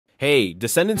Hey,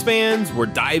 Descendants fans, we're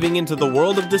diving into the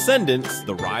world of Descendants,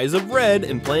 the rise of Red,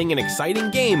 and playing an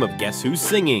exciting game of Guess Who's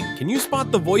Singing. Can you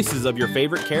spot the voices of your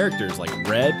favorite characters like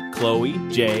Red, Chloe,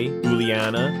 Jay,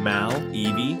 Uliana, Mal,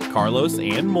 Evie, Carlos,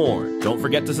 and more? Don't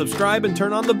forget to subscribe and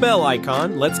turn on the bell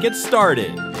icon. Let's get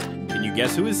started. Can you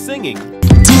guess who is singing?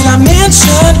 Did I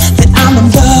mention that I'm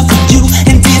in love with you?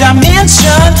 And did I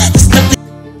mention there's nothing?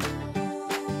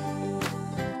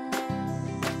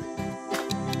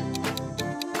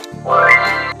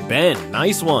 Ben,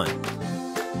 nice one.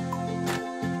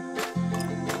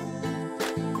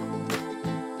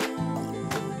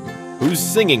 Who's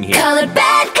singing here? Call it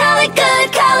bad, call it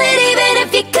good, call it even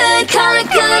if you could. Call it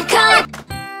good, call it.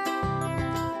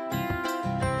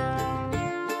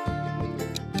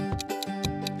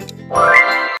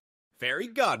 Fairy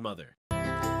Godmother.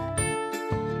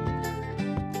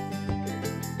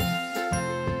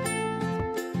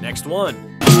 Next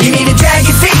one. You need to drag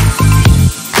your feet.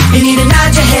 You need to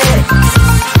nod your head.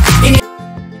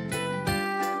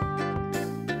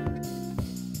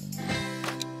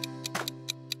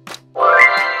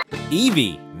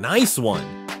 Evie, nice one.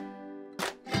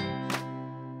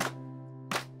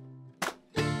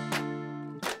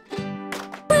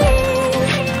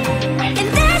 And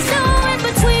there's no in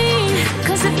between,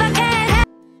 'cause if I can't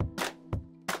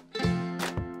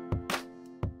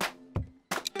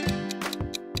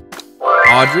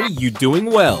Audrey, you doing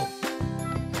well.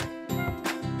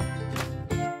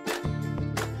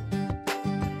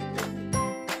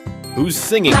 Who's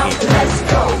singing here? Let's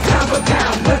go, pound for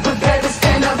pound. We're prepared to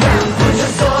stand our ground. Put your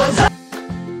swords up.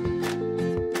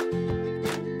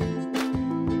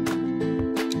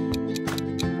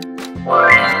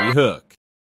 Mary Hook.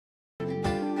 I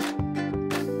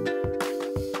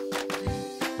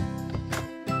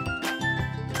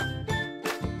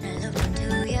looked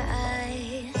into your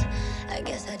eyes, I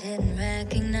guess I didn't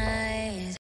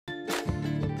recognize.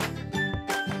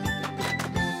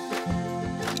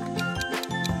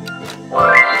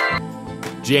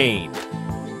 Jane.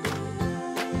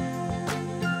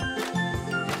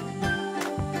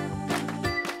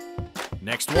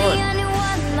 Next one. I knew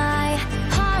what my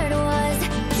heart was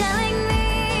telling me.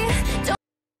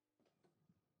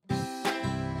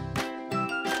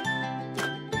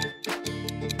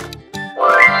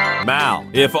 Mal,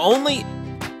 if only...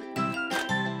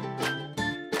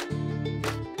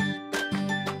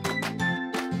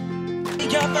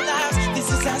 You're the last. This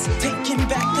is us taking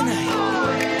back the night.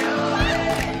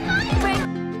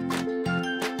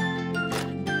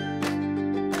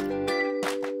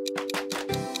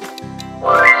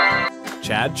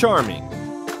 Chad Charming.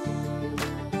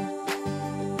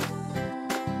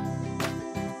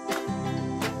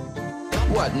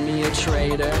 What, me a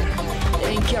traitor?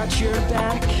 Ain't got your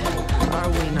back? Are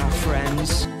we not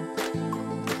friends?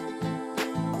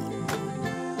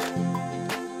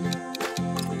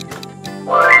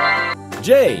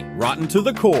 Jay, rotten to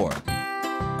the core.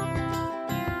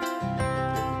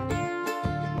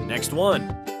 Next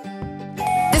one.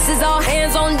 This is all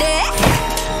hands on deck.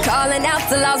 Calling out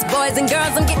to lost boys and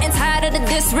girls. I'm getting tired of the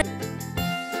disrespect.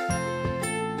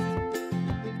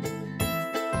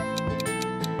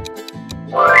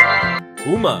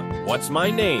 Uma, what's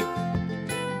my name?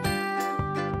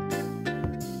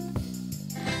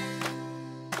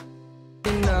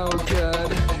 No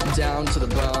good, down to the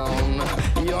bone.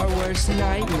 Your worst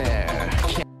nightmare.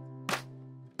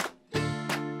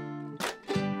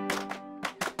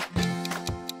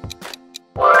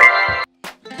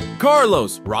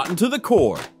 Carlos, rotten to the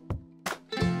core.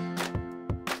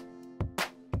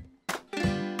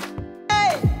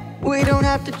 We don't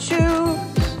have to choose.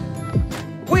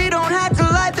 We don't have to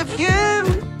light the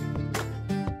fuse.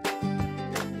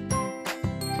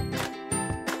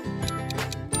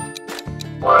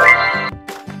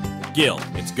 Gil,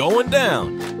 it's going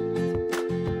down.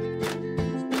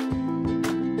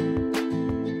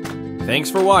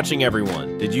 Thanks for watching,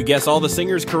 everyone. Did you guess all the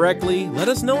singers correctly? Let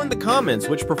us know in the comments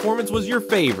which performance was your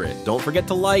favorite. Don't forget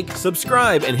to like,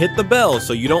 subscribe, and hit the bell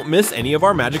so you don't miss any of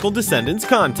our Magical Descendants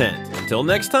content. Until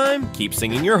next time, keep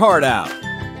singing your heart out.